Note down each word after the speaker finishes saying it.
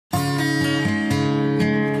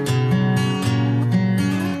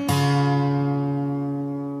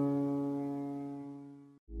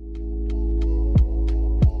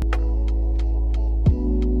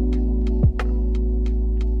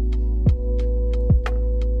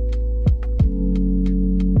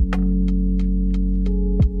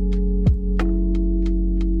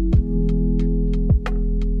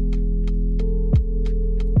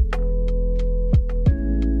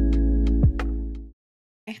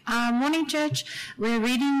Morning, church. We're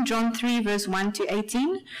reading John 3, verse 1 to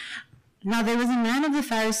 18. Now there was a man of the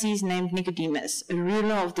Pharisees named Nicodemus, a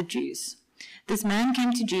ruler of the Jews. This man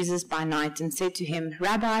came to Jesus by night and said to him,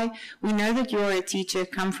 Rabbi, we know that you are a teacher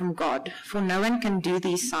come from God, for no one can do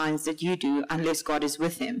these signs that you do unless God is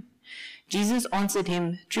with him. Jesus answered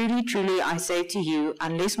him, Truly, truly, I say to you,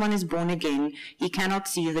 unless one is born again, he cannot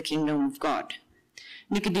see the kingdom of God.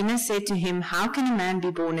 Nicodemus said to him, How can a man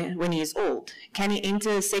be born when he is old? Can he enter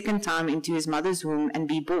a second time into his mother's womb and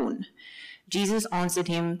be born? Jesus answered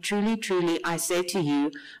him, Truly, truly, I say to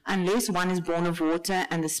you, unless one is born of water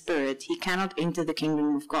and the Spirit, he cannot enter the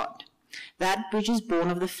kingdom of God. That which is born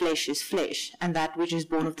of the flesh is flesh, and that which is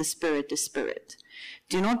born of the Spirit is spirit.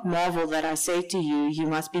 Do not marvel that I say to you, you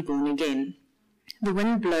must be born again. The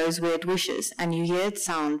wind blows where it wishes, and you hear its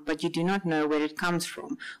sound, but you do not know where it comes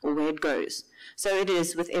from or where it goes. So it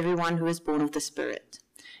is with everyone who is born of the Spirit.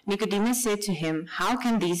 Nicodemus said to him, How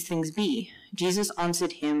can these things be? Jesus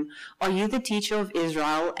answered him, Are you the teacher of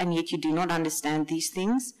Israel, and yet you do not understand these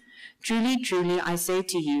things? Truly, truly, I say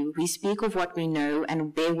to you, we speak of what we know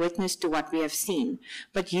and bear witness to what we have seen,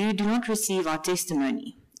 but you do not receive our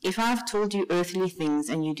testimony. If I have told you earthly things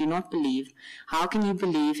and you do not believe, how can you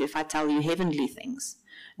believe if I tell you heavenly things?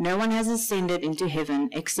 No one has ascended into heaven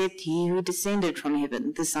except he who descended from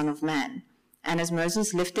heaven, the Son of Man. And as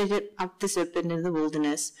Moses lifted up the serpent in the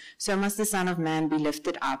wilderness, so must the Son of Man be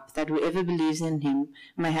lifted up, that whoever believes in him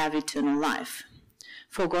may have eternal life.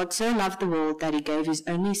 For God so loved the world that he gave his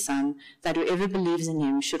only Son, that whoever believes in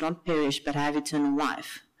him should not perish but have eternal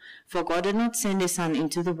life. For God did not send his Son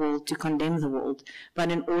into the world to condemn the world,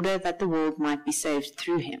 but in order that the world might be saved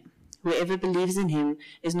through him. Whoever believes in him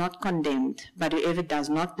is not condemned, but whoever does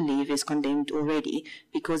not believe is condemned already,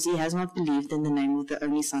 because he has not believed in the name of the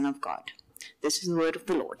only Son of God. This is the word of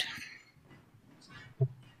the Lord.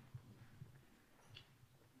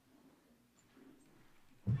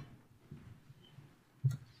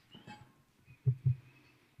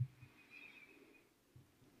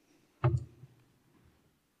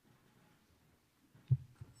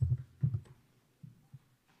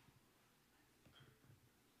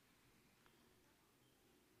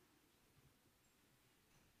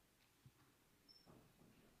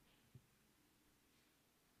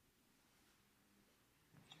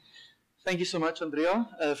 Thank you so much, Andrea,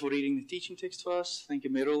 for reading the teaching text for us. Thank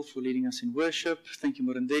you, Meryl, for leading us in worship. Thank you,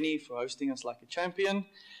 Morandeni, for hosting us like a champion.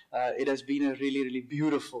 It has been a really, really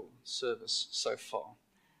beautiful service so far.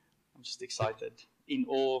 I'm just excited, in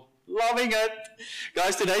awe, loving it.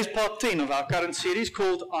 Guys, today's part 10 of our current series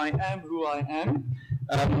called I Am Who I Am.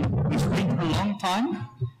 We spent a long time,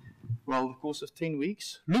 well, the course of 10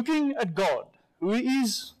 weeks, looking at God, who He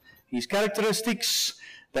is, His characteristics,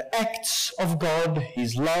 the acts of God,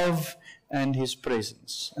 His love, and His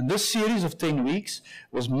presence. And this series of 10 weeks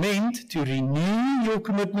was meant to renew your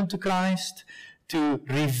commitment to Christ, to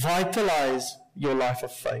revitalize your life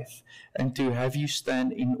of faith, and to have you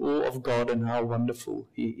stand in awe of God and how wonderful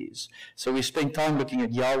He is. So we spent time looking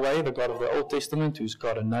at Yahweh, the God of the Old Testament, who's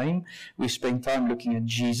got a name. We spent time looking at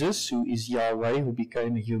Jesus, who is Yahweh, who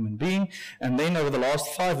became a human being. And then over the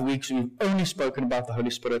last 5 weeks, we've only spoken about the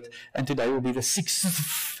Holy Spirit, and today will be the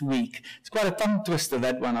 6th week. It's quite a tongue twister,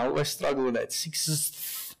 that one. I always struggle with that.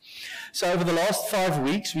 6th. So over the last 5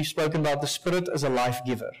 weeks, we've spoken about the Spirit as a life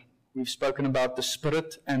giver. We've spoken about the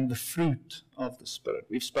Spirit and the fruit of the Spirit.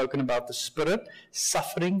 We've spoken about the Spirit,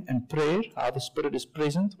 suffering and prayer, how the Spirit is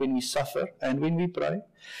present when we suffer and when we pray.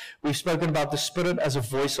 We've spoken about the Spirit as a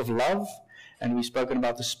voice of love, and we've spoken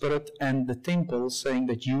about the Spirit and the temple, saying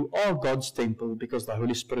that you are God's temple because the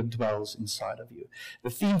Holy Spirit dwells inside of you. The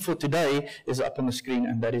theme for today is up on the screen,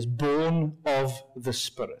 and that is born of the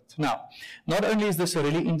Spirit. Now, not only is this a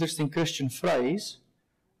really interesting Christian phrase,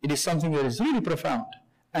 it is something that is really profound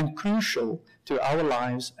and crucial to our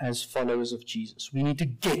lives as followers of Jesus. We need to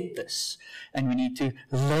get this, and we need to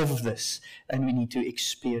live this, and we need to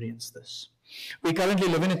experience this. We currently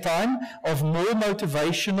live in a time of more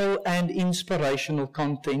motivational and inspirational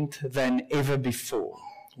content than ever before.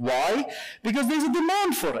 Why? Because there's a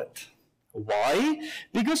demand for it. Why?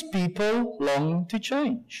 Because people long to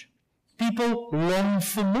change. People long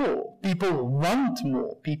for more. People want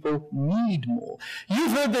more. People need more.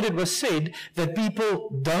 You've heard that it was said that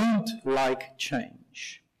people don't like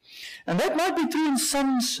change. And that might be true in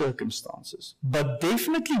some circumstances, but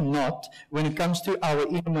definitely not when it comes to our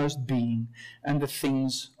innermost being and the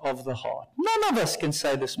things of the heart. None of us can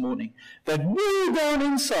say this morning that way down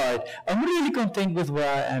inside, I'm really content with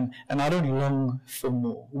where I am and I don't long for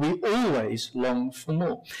more. We always long for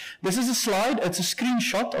more. This is a slide, it's a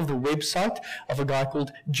screenshot of the website of a guy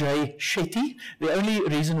called Jay Shetty. The only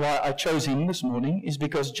reason why I chose him this morning is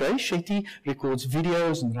because Jay Shetty records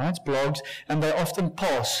videos and writes blogs, and they often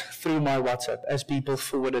pass through my WhatsApp as people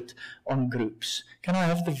forward it on groups. Can I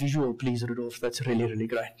have the visual, please, Rudolph? That's really, really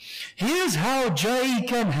great. Here's how Jay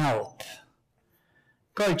can help.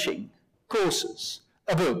 Coaching, courses,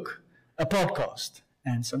 a book, a podcast,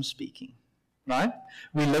 and some speaking. Right?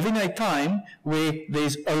 We live in a time where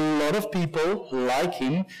there's a lot of people like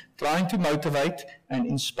him trying to motivate and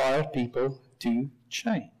inspire people to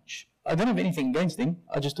change. I don't have anything against him.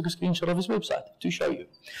 I just took a screenshot of his website to show you.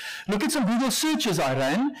 Look at some Google searches I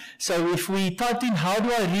ran. So if we typed in, how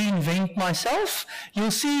do I reinvent myself? You'll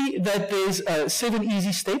see that there's 7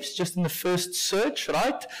 easy steps just in the first search,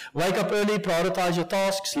 right? Wake up early, prioritize your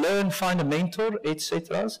tasks, learn, find a mentor,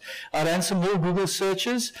 etc. I ran some more Google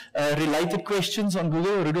searches, related questions on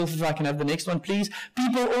Google. Rudolph, if I can have the next one, please.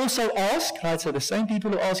 People also ask, right? So the same people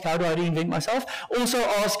who ask, how do I reinvent myself, also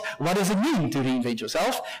ask, what does it mean to reinvent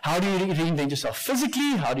yourself? How do you reinvent yourself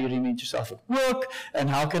physically? How do you reinvent yourself at work? And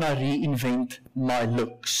how can I reinvent my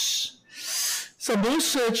looks? So more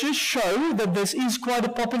searches show that this is quite a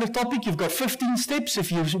popular topic. You've got 15 steps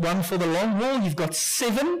if you've run for the long haul. You've got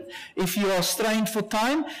 7 if you are strained for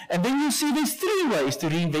time. And then you'll see there's 3 ways to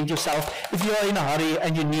reinvent yourself if you are in a hurry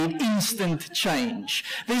and you need instant change.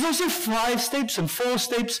 There's also 5 steps and 4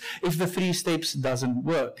 steps if the 3 steps doesn't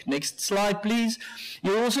work. Next slide, please.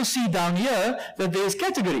 You'll also see down here that there's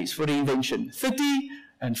categories for reinvention. 30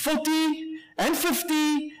 and 40 and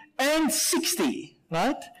 50 and 60,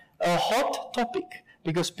 right? A hot topic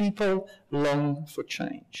because people long for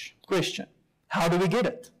change. Question, how do we get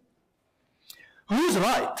it? Who's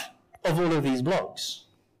right of all of these blogs?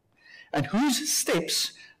 And whose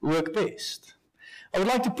steps work best? I would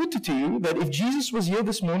like to put it to you that if Jesus was here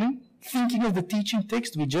this morning, thinking of the teaching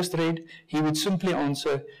text we just read, he would simply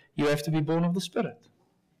answer, you have to be born of the Spirit.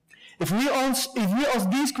 If we ask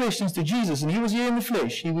these questions to Jesus and he was here in the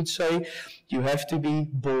flesh, he would say, you have to be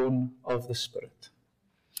born of the Spirit.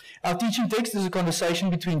 Our teaching text is a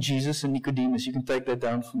conversation between Jesus and Nicodemus. You can take that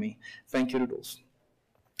down for me. Thank you, Rudolph.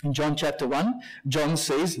 In John chapter 1, John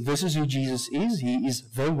says, this is who Jesus is. He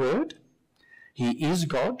is the Word. He is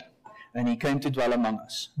God. And he came to dwell among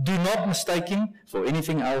us. Do not mistake him for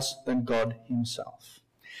anything else than God himself.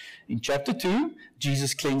 In chapter 2,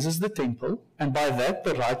 Jesus cleanses the temple. And by that,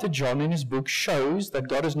 the writer John in his book shows that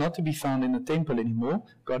God is not to be found in the temple anymore.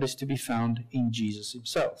 God is to be found in Jesus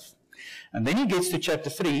himself. And then he gets to chapter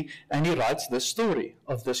 3 and he writes this story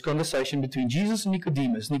of this conversation between Jesus and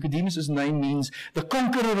Nicodemus. Nicodemus' name means the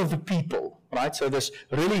conqueror of the people, right? So this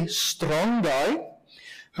really strong guy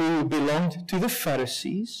who belonged to the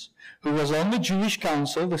Pharisees, who was on the Jewish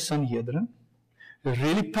council, the Sanhedrin, a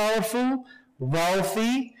really powerful,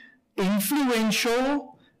 wealthy,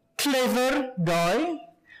 influential, clever guy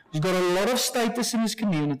who's got a lot of status in his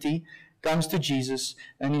community, comes to Jesus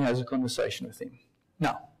and he has a conversation with him.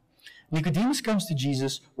 Now, Nicodemus comes to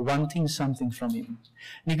Jesus wanting something from him.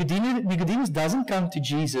 Nicodemus doesn't come to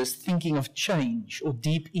Jesus thinking of change or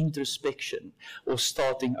deep introspection or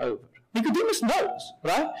starting over. Nicodemus knows,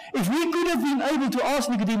 right? If we could have been able to ask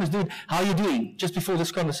Nicodemus, dude, how are you doing just before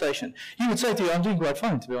this conversation? He would say to you, I'm doing quite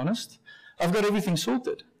fine, to be honest. I've got everything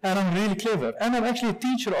sorted, and I'm really clever, and I'm actually a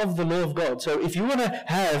teacher of the law of God. So if you want to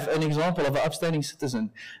have an example of an upstanding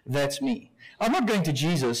citizen, that's me. I'm not going to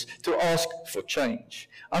Jesus to ask for change.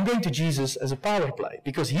 I'm going to Jesus as a power play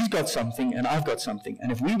because he's got something and I've got something.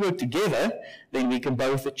 And if we work together, then we can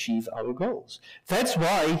both achieve our goals. That's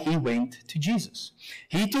why he went to Jesus.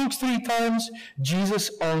 He talks 3 times,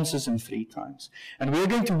 Jesus answers him 3 times. And we're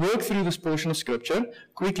going to work through this portion of Scripture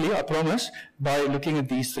quickly, I promise, by looking at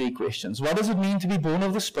these 3 questions. What does it mean to be born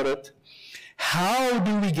of the Spirit? How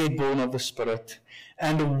do we get born of the Spirit?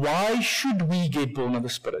 And why should we get born of the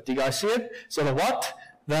Spirit? You guys see it? So the what,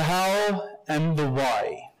 the how, and the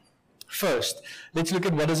why. First, let's look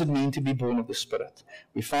at what does it mean to be born of the Spirit.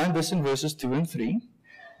 We find this in verses 2 and 3.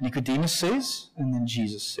 Nicodemus says, and then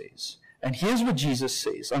Jesus says. And here's what Jesus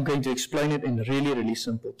says. I'm going to explain it in really, really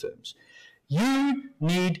simple terms. You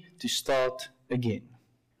need to start again.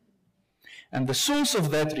 And the source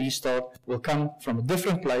of that restart will come from a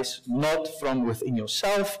different place, not from within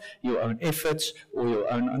yourself, your own efforts, or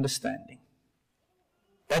your own understanding.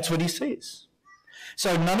 That's what he says.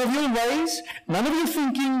 So none of your ways, none of your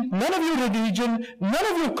thinking, none of your religion, none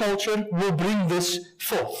of your culture will bring this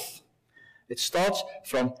forth. It starts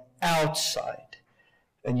from outside,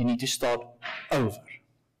 and you need to start over.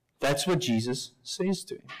 That's what Jesus says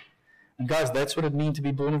to him. And guys, that's what it means to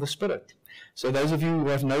be born of the Spirit. So those of you who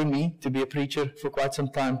have known me to be a preacher for quite some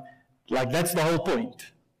time, like that's the whole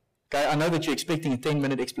point. Okay, I know that you're expecting a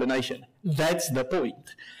 10-minute explanation. That's the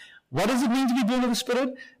point. What does it mean to be born of the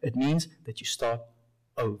Spirit? It means that you start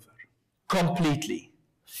over. Completely.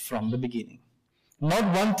 From the beginning. Not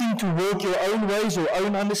wanting to work your own ways or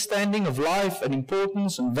own understanding of life and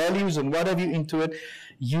importance and values and what have you into it.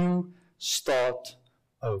 You start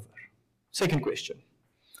over. Second question.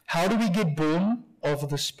 How do we get born of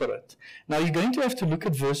the Spirit? Now you're going to have to look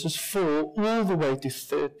at verses 4 all the way to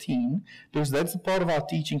 13, because that's the part of our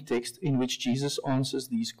teaching text in which Jesus answers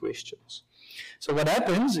these questions. So what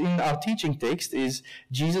happens in our teaching text is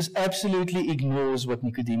Jesus absolutely ignores what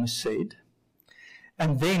Nicodemus said.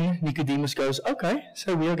 And then Nicodemus goes, okay,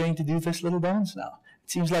 so we are going to do this little dance now.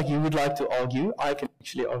 It seems like you would like to argue. I can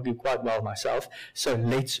actually argue quite well myself, so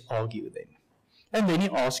let's argue then. And then he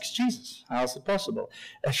asks Jesus, how is it possible?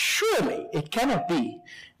 Surely it cannot be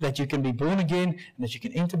that you can be born again and that you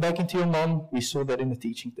can enter back into your mom. We saw that in the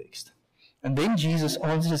teaching text. And then Jesus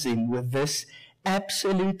answers him with this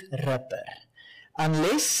absolute ripper.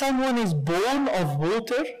 Unless someone is born of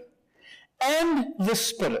water and the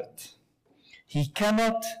Spirit, he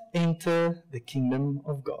cannot enter the kingdom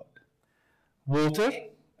of God. Water,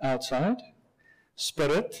 outside.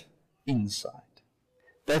 Spirit, inside.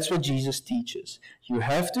 That's what Jesus teaches. You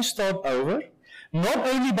have to start over, not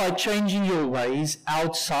only by changing your ways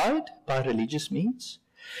outside, by religious means.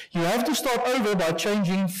 You have to start over by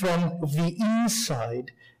changing from the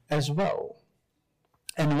inside as well.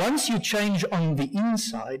 And once you change on the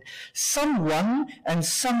inside, someone and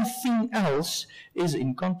something else is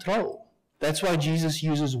in control. That's why Jesus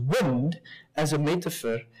uses wind as a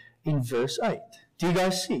metaphor in verse 8. Do you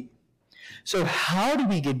guys see? So how do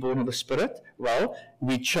we get born of the Spirit? Well,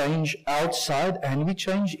 we change outside and we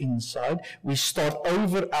change inside. We start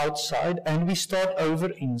over outside and we start over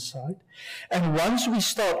inside. And once we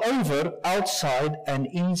start over outside and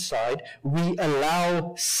inside, we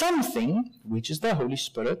allow something, which is the Holy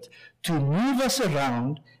Spirit, to move us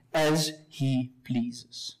around as He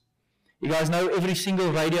pleases. You guys know every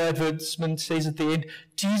single radio advertisement says at the end,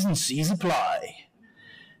 T's and C's apply.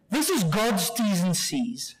 This is God's T's and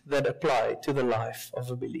C's that apply to the life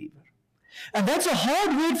of a believer. And that's a hard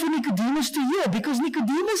word for Nicodemus to hear, because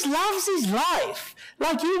Nicodemus loves his life.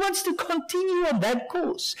 Like he wants to continue on that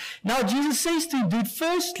course. Now Jesus says to him, dude,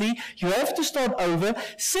 firstly, you have to start over.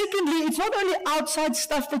 Secondly, it's not only outside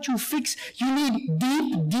stuff that you fix. You need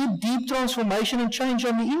deep transformation and change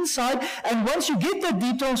on the inside. And once you get that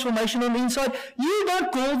deep transformation on the inside, you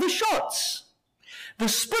don't call the shots. The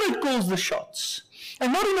Spirit calls the shots.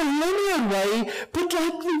 And not in a linear way, but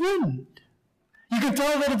like the wind. You can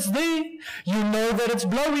tell that it's there. You know that it's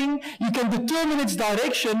blowing. You can determine its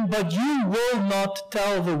direction, but you will not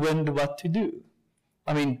tell the wind what to do.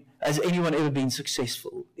 I mean, has anyone ever been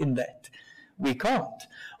successful in that? We can't.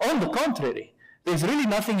 On the contrary, there's really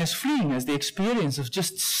nothing as freeing as the experience of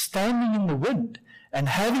just standing in the wind and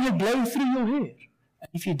having it blow through your hair. And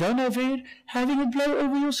if you don't have hair, having it blow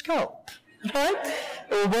over your scalp. Right?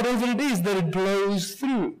 Or whatever it is that it blows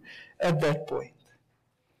through at that point.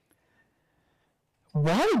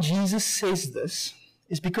 Why Jesus says this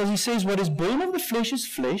is because he says what is born of the flesh is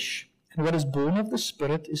flesh, and what is born of the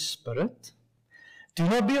Spirit is spirit. Do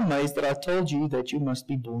not be amazed that I told you that you must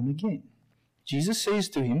be born again. Jesus says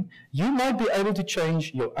to him, you might be able to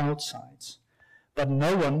change your outsides, but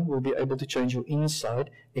no one will be able to change your inside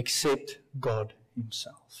except God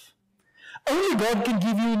Himself. Only God can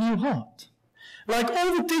give you a new heart. Like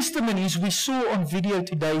all the testimonies we saw on video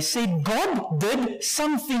today said, God did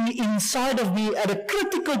something inside of me at a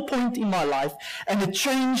critical point in my life, and it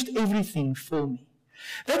changed everything for me.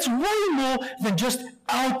 That's way more than just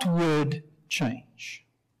outward change.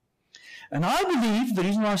 And I believe, the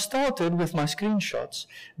reason I started with my screenshots,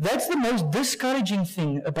 that's the most discouraging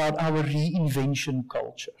thing about our reinvention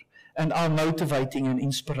culture and our motivating and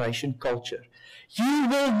inspiration culture. You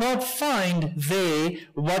will not find there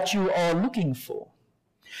what you are looking for.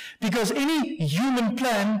 Because any human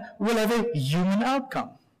plan will have a human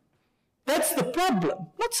outcome. That's the problem.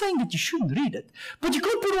 Not saying that you shouldn't read it, but you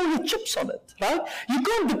can't put all your chips on it, right? You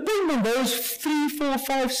can't depend on those 3, 4,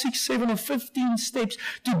 5, 6, 7, or 15 steps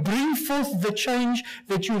to bring forth the change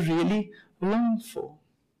that you really long for.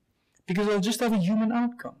 Because it'll just have a human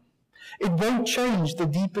outcome. It won't change the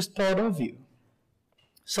deepest part of you.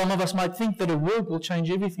 Some of us might think that a work will change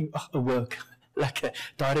everything. Oh, a work. Like a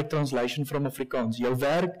direct translation from Afrikaans. Your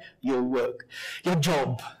werk, your work. Your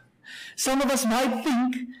job. Some of us might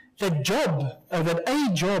think that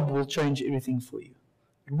a job will change everything for you.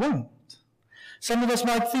 It won't. Some of us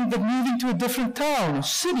might think that moving to a different town or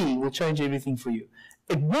city will change everything for you.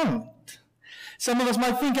 It won't. Some of us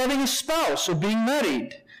might think having a spouse or being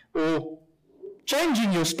married or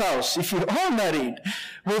changing your spouse, if you are married,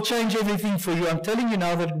 will change everything for you. I'm telling you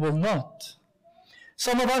now that it will not.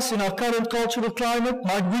 Some of us in our current cultural climate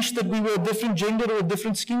might wish that we were a different gender or a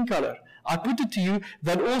different skin color. I put it to you,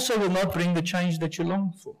 that also will not bring the change that you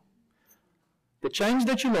long for. The change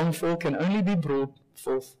that you long for can only be brought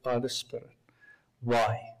forth by the Spirit.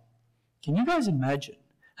 Why? Can you guys imagine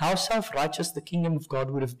how self-righteous the kingdom of God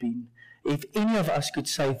would have been if any of us could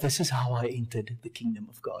say, this is how I entered the kingdom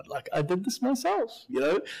of God? Like, I did this myself,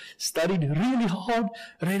 studied really hard,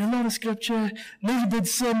 read a lot of scripture, never did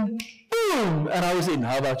sin, boom, and I was in.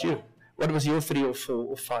 How about you? What was your 3 or 4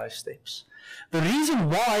 or 5 steps? The reason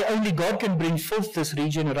why only God can bring forth this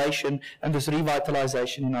regeneration and this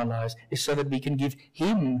revitalization in our lives is so that we can give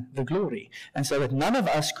Him the glory, and so that none of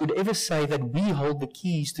us could ever say that we hold the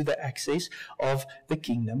keys to the access of the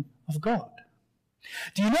kingdom of God.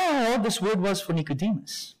 Do you know how hard this word was for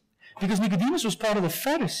Nicodemus? Because Nicodemus was part of the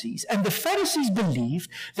Pharisees, and the Pharisees believed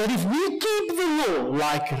that if we keep the law,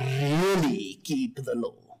 like really keep the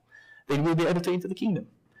law, then we'll be able to enter the kingdom.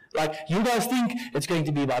 Like, you guys think it's going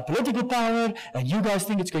to be by political power, and you guys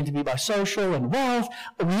think it's going to be by social and wealth.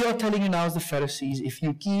 We are telling you now as the Pharisees, if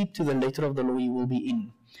you keep to the letter of the law, you will be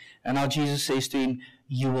in. And now Jesus says to him,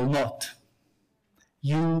 you will not.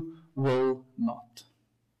 You will not.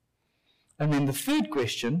 And then the third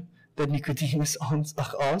question that Nicodemus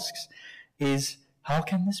asks is, how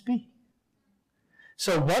can this be?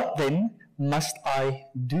 So what then must I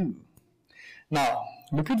do? Now,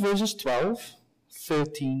 look at verses 12,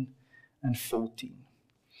 13, and 14.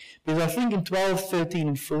 Because I think in 12, 13,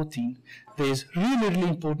 and 14, there's really, really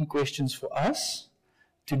important questions for us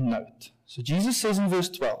to note. So Jesus says in verse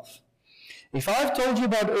 12, if I've told you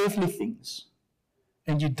about earthly things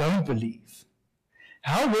and you don't believe,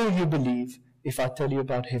 how will you believe if I tell you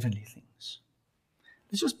about heavenly things?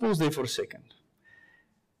 Let's just pause there for a second.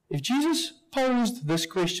 If Jesus posed this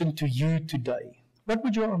question to you today, what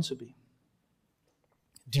would your answer be?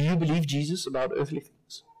 Do you believe Jesus about earthly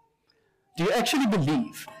things? Do you actually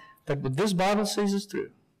believe that what this Bible says is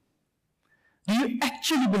true? Do you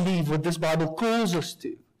actually believe what this Bible calls us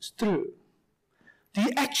to is true? Do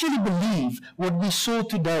you actually believe what we saw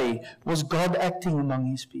today was God acting among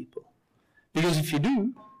His people? Because if you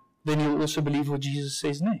do, then you'll also believe what Jesus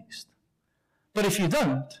says next. But if you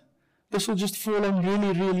don't, this will just fall on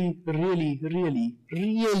really, really, really, really,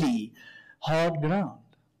 really hard ground.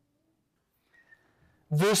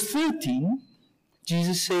 Verse 13,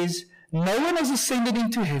 Jesus says, no one has ascended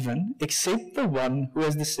into heaven except the one who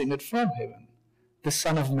has descended from heaven, the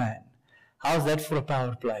Son of Man. How's that for a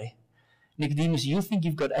power play? Nicodemus, you think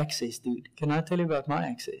you've got access, dude. Can I tell you about my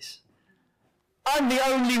access? I'm the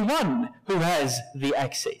only one who has the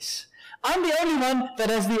access. I'm the only one that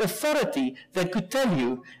has the authority that could tell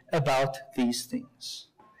you about these things.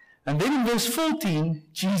 And then in verse 14,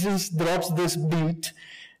 Jesus drops this boot.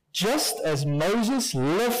 Just as Moses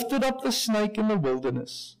lifted up the snake in the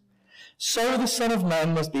wilderness, so the Son of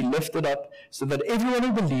Man must be lifted up, so that everyone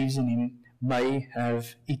who believes in Him may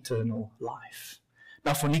have eternal life.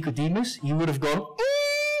 Now for Nicodemus, he would have gone,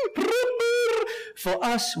 for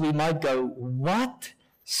us, we might go, what?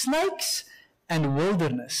 Snakes and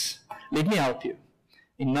wilderness. Let me help you.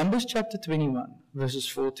 In Numbers chapter 21, verses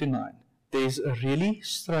 4 to 9, there's a really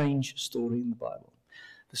strange story in the Bible.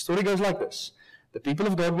 The story goes like this. The people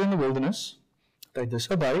of God were in the wilderness. They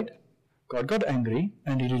disobeyed. God got angry,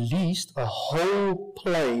 and He released a whole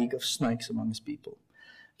plague of snakes among His people.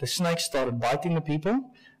 The snakes started biting the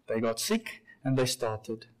people. They got sick, and they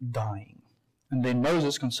started dying. And then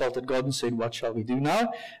Moses consulted God and said, what shall we do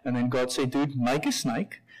now? And then God said, dude, make a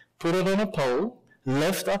snake, put it on a pole,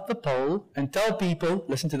 lift up the pole, and tell people,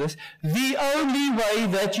 listen to this, the only way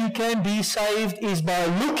that you can be saved is by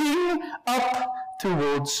looking up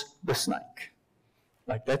towards the snake.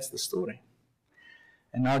 Like, that's the story.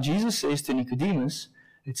 And now Jesus says to Nicodemus,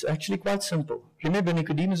 it's actually quite simple. Remember,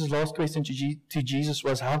 Nicodemus' last question to Jesus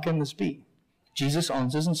was, how can this be? Jesus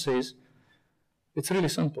answers and says, it's really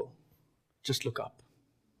simple. Just look up.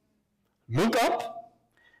 Look up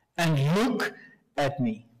and look at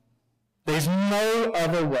me. There's no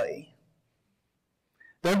other way.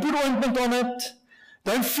 Don't put ointment on it.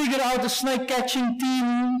 Don't figure out a snake catching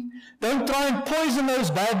team. Don't try and poison those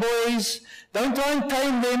bad boys. Don't try and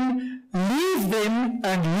tame them. Leave them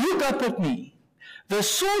and look up at me. The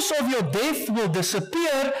source of your death will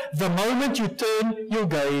disappear the moment you turn your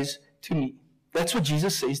gaze to me. That's what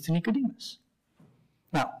Jesus says to Nicodemus.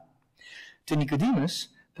 Now, to Nicodemus,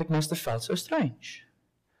 that must have felt so strange.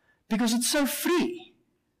 Because it's so free.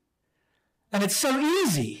 And it's so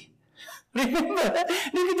easy. Remember,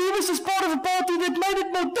 Nicodemus is part of a party that made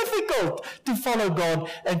it more difficult to follow God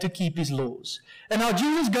and to keep His laws. And now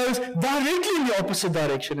Jesus goes directly in the opposite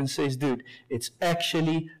direction and says, dude, it's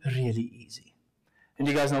actually really easy. And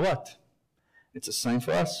you guys know what? It's the same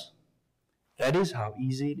for us. That is how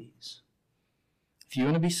easy it is. If you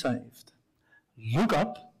want to be saved, look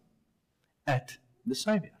up at the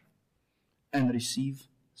Savior and receive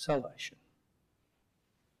salvation.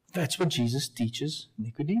 That's what Jesus teaches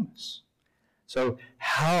Nicodemus. So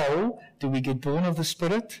how do we get born of the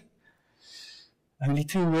Spirit? Only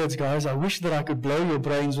 2 words, guys. I wish that I could blow your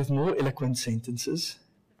brains with more eloquent sentences.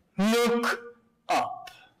 Look up.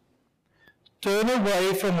 Turn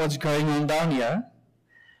away from what's going on down here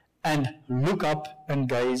and look up and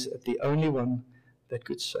gaze at the only one that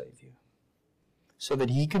could save you. So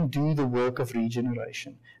that He can do the work of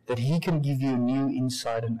regeneration, that He can give you a new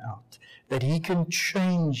inside and out, that He can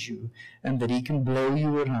change you, and that He can blow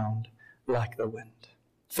you around like the wind.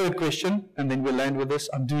 Third question, and then we'll land with this.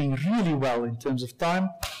 I'm doing really well in terms of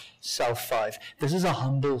time. Self 5. This is a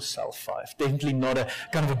humble self 5. Definitely not a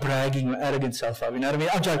kind of a bragging or arrogant self 5. You know what I mean?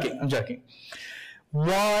 I'm joking.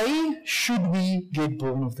 Why should we get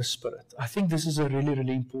born of the Spirit? I think this is a really,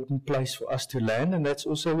 really important place for us to land, and that's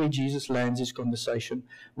also where Jesus lands His conversation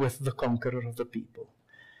with the conqueror of the people.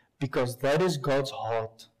 Because that is God's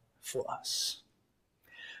heart for us.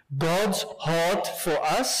 God's heart for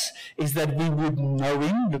us is that we would know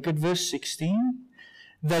Him, look at verse 16,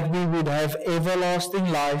 that we would have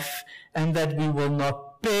everlasting life and that we will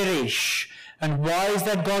not perish. And why is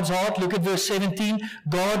that God's heart? Look at verse 17.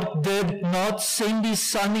 God did not send His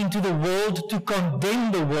Son into the world to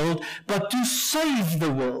condemn the world, but to save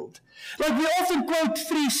the world. Like we often quote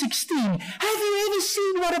 3:16. Have you ever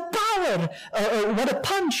seen what a power, what a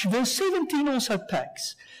punch verse 17 also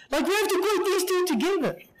packs? Like we have to quote these two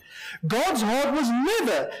together. God's heart was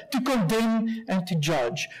never to condemn and to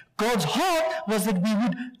judge. God's heart was that we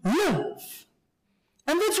would live.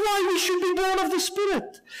 And that's why we should be born of the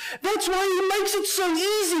Spirit. That's why He makes it so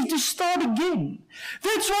easy to start again.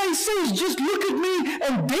 That's why He says, just look at me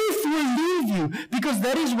and death will leave you. Because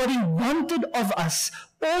that is what He wanted of us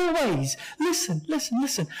always. Listen.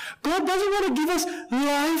 God doesn't want to give us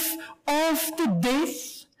life after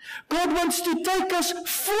death. God wants to take us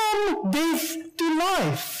from death to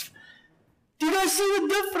life. Do you guys see the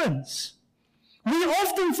difference? We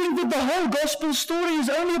often think that the whole gospel story is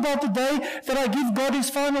only about the day that I give God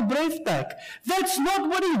His final breath back. That's not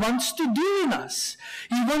what He wants to do in us.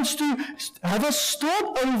 He wants to have us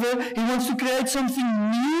start over. He wants to create something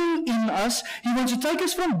new in us. He wants to take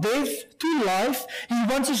us from death to life. He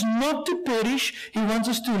wants us not to perish. He wants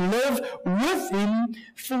us to live with Him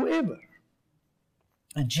forever.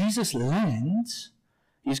 And Jesus lands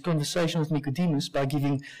His conversation with Nicodemus by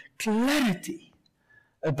giving clarity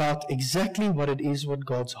about exactly what it is, what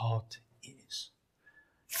God's heart is.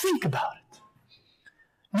 Think about it.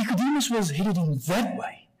 Nicodemus was headed in that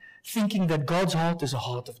way, thinking that God's heart is a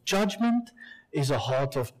heart of judgment, is a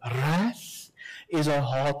heart of wrath, is a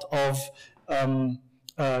heart of,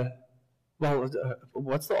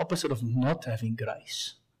 what's the opposite of not having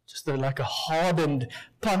grace? Just like a hardened,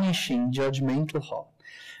 punishing, judgmental heart.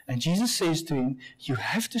 And Jesus says to him, you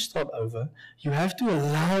have to start over. You have to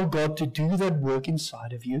allow God to do that work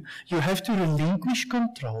inside of you. You have to relinquish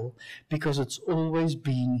control because it's always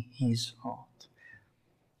been His heart.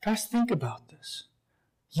 Guys, think about this.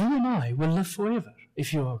 You and I will live forever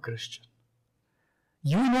if you are a Christian.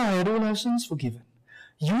 You and I had all our sins forgiven.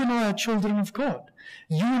 You and I are children of God.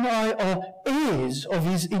 You and I are heirs of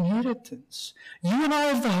His inheritance. You and I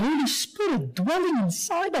have the Holy Spirit dwelling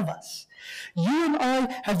inside of us. You and I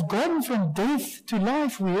have gone from death to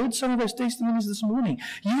life. We heard some of those testimonies this morning.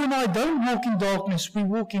 You and I don't walk in darkness, we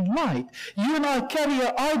walk in light. You and I carry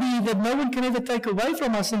an ID that no one can ever take away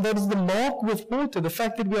from us, and that is the mark with water, the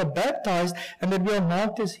fact that we are baptized and that we are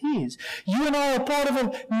marked as His. You and I are part of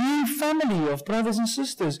a new family of brothers and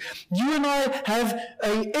sisters. You and I have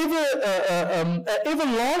an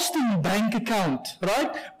everlasting bank account,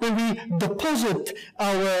 right, where we deposit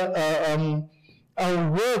our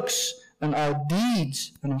works and our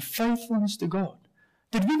deeds and our faithfulness to God.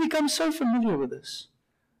 Did we become so familiar with this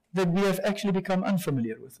that we have actually become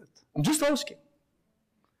unfamiliar with it? I'm just asking.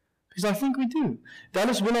 Because I think we do.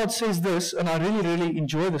 Dallas Willard says this, and I really, really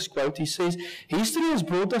enjoy this quote. He says, history has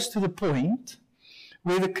brought us to the point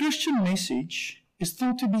where the Christian message is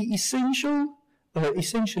thought to be essential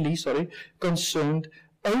essentially concerned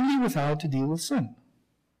only with how to deal with sin,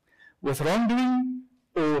 with wrongdoing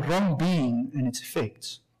or wrong being and its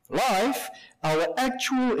effects. Life, our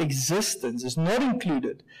actual existence, is not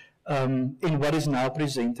included in what is now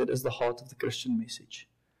presented as the heart of the Christian message,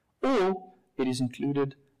 or it is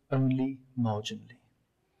included only marginally.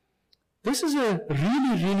 This is a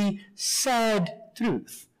really, really sad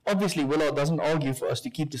truth. Obviously, Willard doesn't argue for us to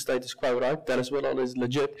keep the status quo, right? Dallas Willard is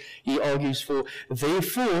legit. He argues for,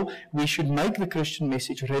 therefore, we should make the Christian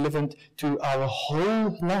message relevant to our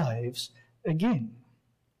whole lives again.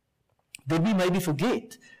 That we maybe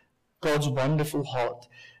forget God's wonderful heart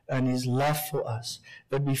and His love for us,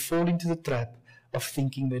 that we fall into the trap of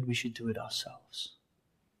thinking that we should do it ourselves.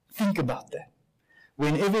 Think about that.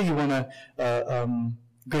 Whenever you want to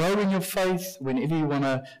grow in your faith, whenever you want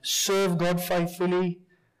to serve God faithfully,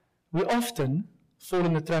 we often fall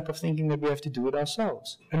in the trap of thinking that we have to do it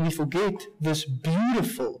ourselves. And we forget this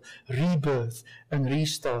beautiful rebirth and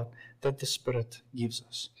restart that the Spirit gives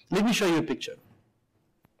us. Let me show you a picture.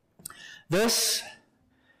 This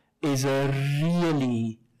is a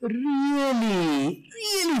really, really,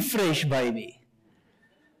 really fresh baby.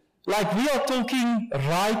 Like, we are talking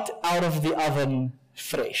right out of the oven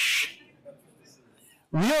fresh.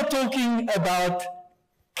 We are talking about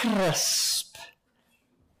crisp,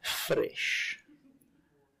 fresh.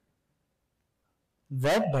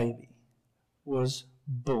 That baby was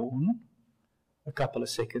born a couple of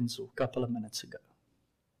seconds or a couple of minutes ago.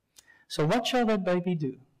 So what shall that baby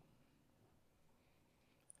do?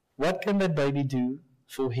 What can that baby do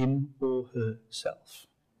for him or herself?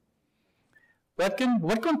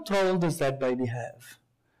 What control does that baby have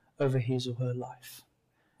over his or her life?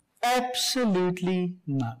 Absolutely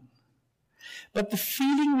none. But the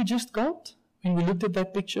feeling we just got when we looked at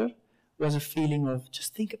that picture was a feeling of,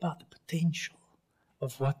 just think about the potential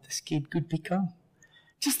of what this kid could become.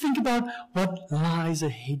 Just think about what lies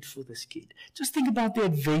ahead for this kid. Just think about the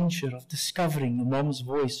adventure of discovering your mom's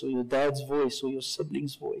voice or your dad's voice or your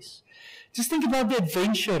sibling's voice. Just think about the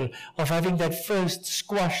adventure of having that first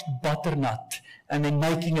squashed butternut and then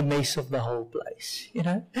making a mess of the whole place, you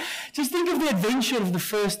know. Just think of the adventure of the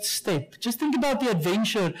first step. Just think about the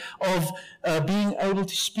adventure of being able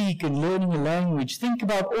to speak and learning a language. Think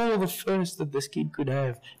about all the firsts that this kid could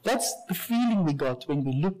have. That's the feeling we got when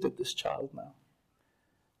we looked at this child now.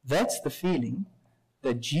 That's the feeling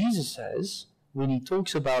that Jesus has when He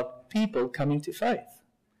talks about people coming to faith.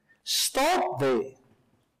 Start there.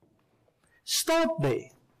 Start there.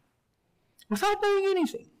 Without knowing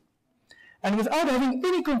anything. And without having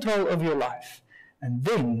any control of your life. And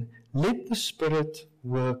then let the Spirit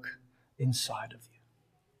work inside of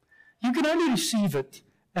you. You can only receive it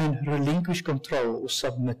and relinquish control or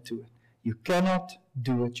submit to it. You cannot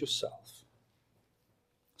do it yourself.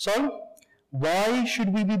 So, why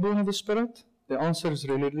should we be born of the Spirit? The answer is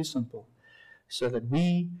really, really simple. So that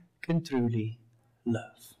we can truly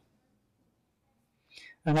love.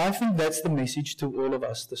 And I think that's the message to all of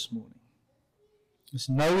us this morning. It's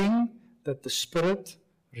knowing that the Spirit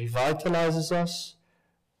revitalizes us,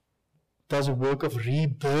 does a work of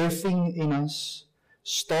rebirthing in us,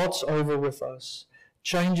 starts over with us,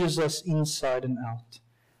 changes us inside and out.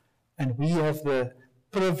 And we have the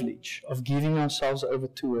privilege of giving ourselves over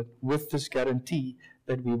to it with this guarantee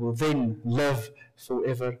that we will then live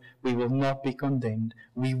forever. We will not be condemned.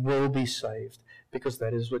 We will be saved, because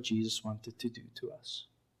that is what Jesus wanted to do to us.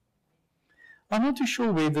 I'm not too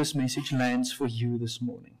sure where this message lands for you this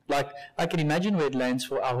morning. Like, I can imagine where it lands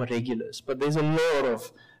for our regulars, but there's a lot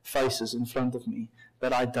of faces in front of me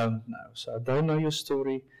that I don't know. So I don't know your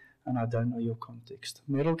story, and I don't know your context.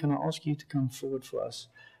 Meryl, can I ask you to come forward for us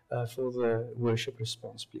for the worship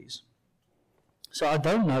response, please? So I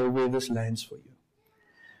don't know where this lands for you.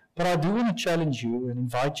 But I do want to challenge you and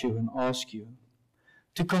invite you and ask you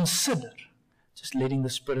to consider just letting the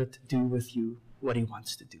Spirit do with you what He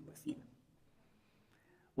wants to do with you.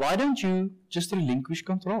 Why don't you just relinquish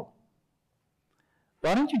control?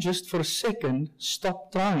 Why don't you just for a second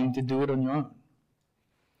stop trying to do it on your own?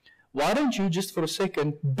 Why don't you just for a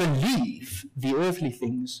second believe the earthly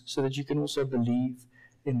things so that you can also believe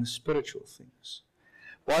in the spiritual things?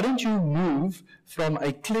 Why don't you move from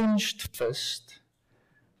a clenched fist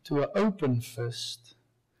to an open fist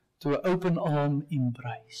to an open arm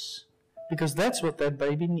embrace? Because that's what that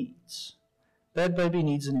baby needs. That baby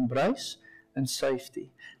needs an embrace and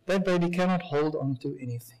safety. That baby cannot hold on to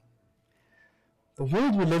anything. The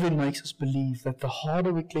world we live in makes us believe that the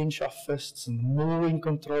harder we clench our fists and the more in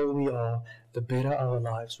control we are, the better our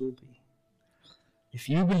lives will be. If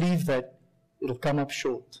you believe that, it'll come up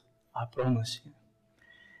short, I promise you.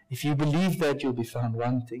 If you believe that, you'll be found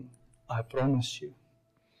wanting, I promise you.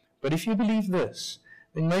 But if you believe this,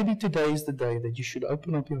 then maybe today is the day that you should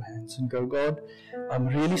open up your hands and go, God, I'm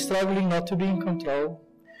really struggling not to be in control.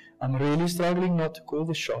 I'm really struggling not to call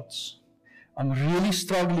the shots. I'm really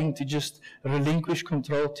struggling to just relinquish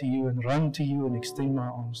control to you and run to you and extend my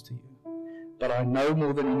arms to you. But I know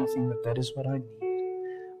more than anything that is what I need.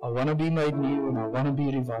 I want to be made new and I want to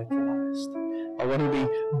be revitalized. I want to be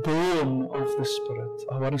born of the Spirit.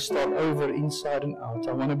 I want to start over inside and out.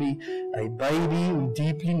 I want to be a baby who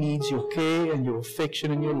deeply needs your care and your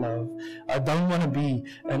affection and your love. I don't want to be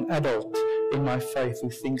an adult in my faith who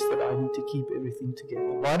thinks that I need to keep everything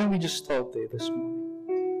together. Why don't we just start there this morning?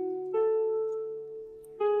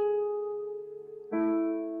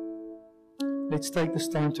 Let's take this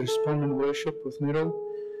time to respond in worship with Meryl.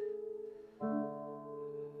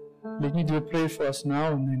 Let me do a prayer for us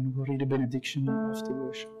now, and then we'll read a benediction after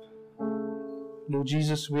worship. Lord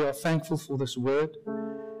Jesus, we are thankful for this word.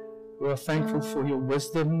 We are thankful for your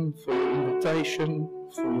wisdom, for your invitation,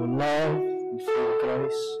 for your love, and for your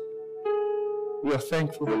grace. We are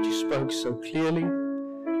thankful that you spoke so clearly,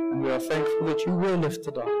 and we are thankful that you were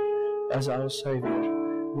lifted up as our Savior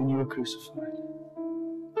when you were crucified.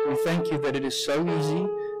 We thank you that it is so easy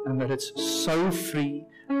and that it's so free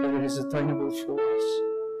that it is attainable for us.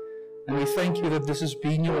 And we thank you that this has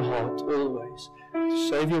been your heart always, to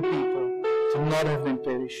save your people, to not have them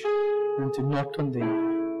perish, and to not condemn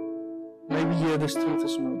them. May we hear this truth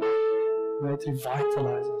this morning. May it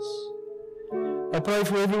revitalize us. I pray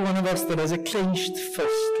for every one of us that has a clenched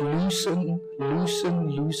fist. Loosen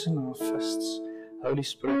our fists. Holy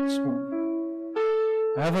Spirit, this morning.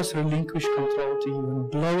 Have us relinquish control to you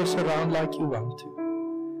and blow us around like you want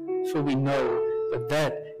to. For we know that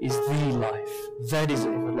that is the life. That is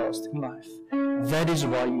everlasting life. That is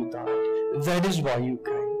why you died. That is why you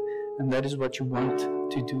came. And that is what you want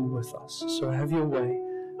to do with us. So have your way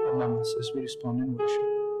among us as we respond in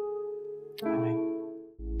worship. Amen.